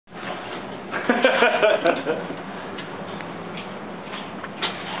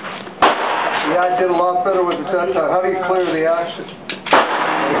Yeah, I did a lot better with it that time. How do you clear the action?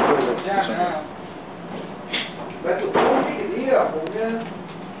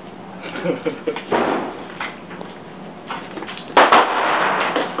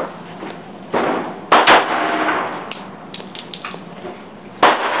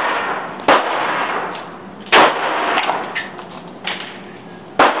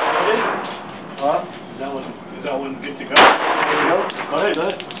 Huh? Is that one good to go? Go ahead, Go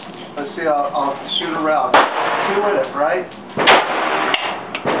ahead. Let's see, I'll shoot around. Two in it, right?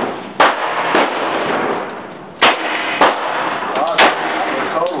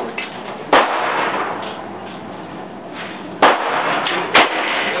 Totally.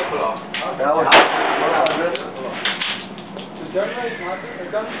 That was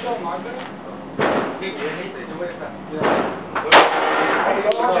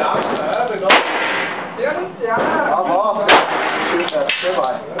I'm off. Shoot that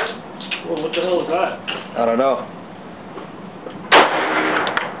semi. Well, what the hell is that? I don't know.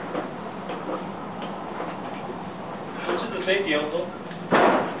 Which is the safety, Uncle?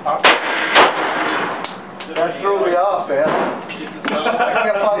 That threw me off, man. I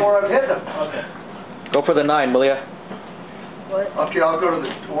can't find where I'm hitting him. Okay. Go for the 9, will ya? Okay, I'll go to the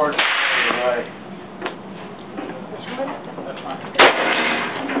towards the right.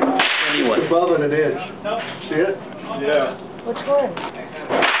 Anyone. Above it, it is. See it? Yeah. Which one?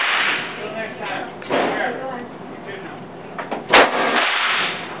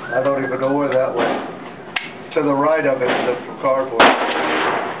 I don't even know where that went. To the right of it, the cardboard.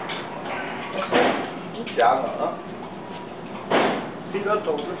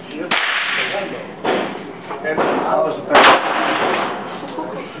 And I was a bad.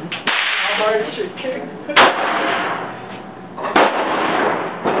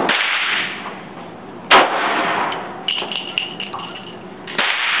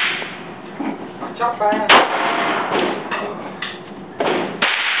 Chop back.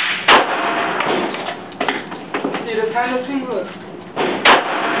 See the kind of thing, look.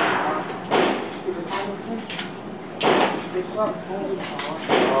 See the kind of thing? It's not holy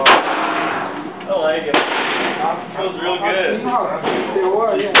power. I like it. Feels real good. They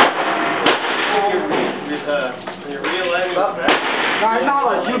were, yeah. You're realigning up, man. No, it's not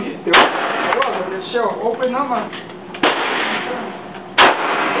like you. It was, but the show. Open up and...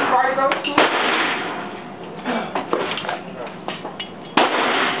 Right those two?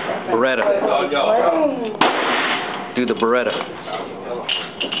 Beretta. Do the Beretta.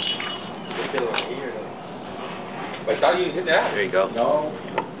 There you go. No.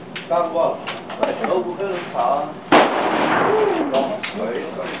 Stop what?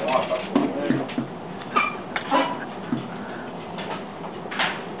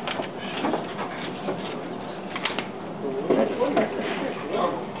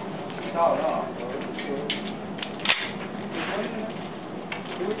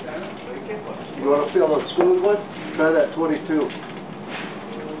 You want to feel a smooth one? Try that 22.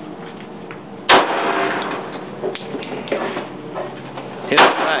 Hit the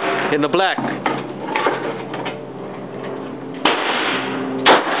black. In the black.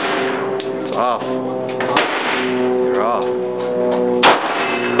 It's off. You're off.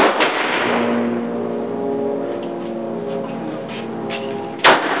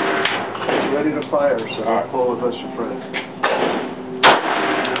 Ready to fire, so I'll pull with us, your friends.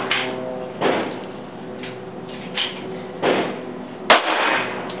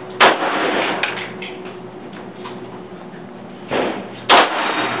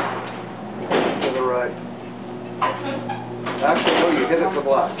 Actually, no, you hit it the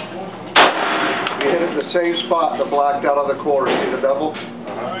black. You hit it the same spot, the black down on the corner. See the double?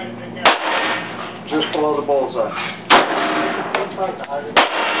 Just below the bullseye.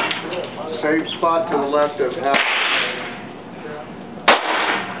 Same spot to the left of half.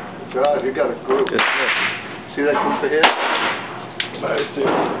 God, you got a group. Good. See that group of hits? Nice,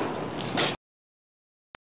 dude.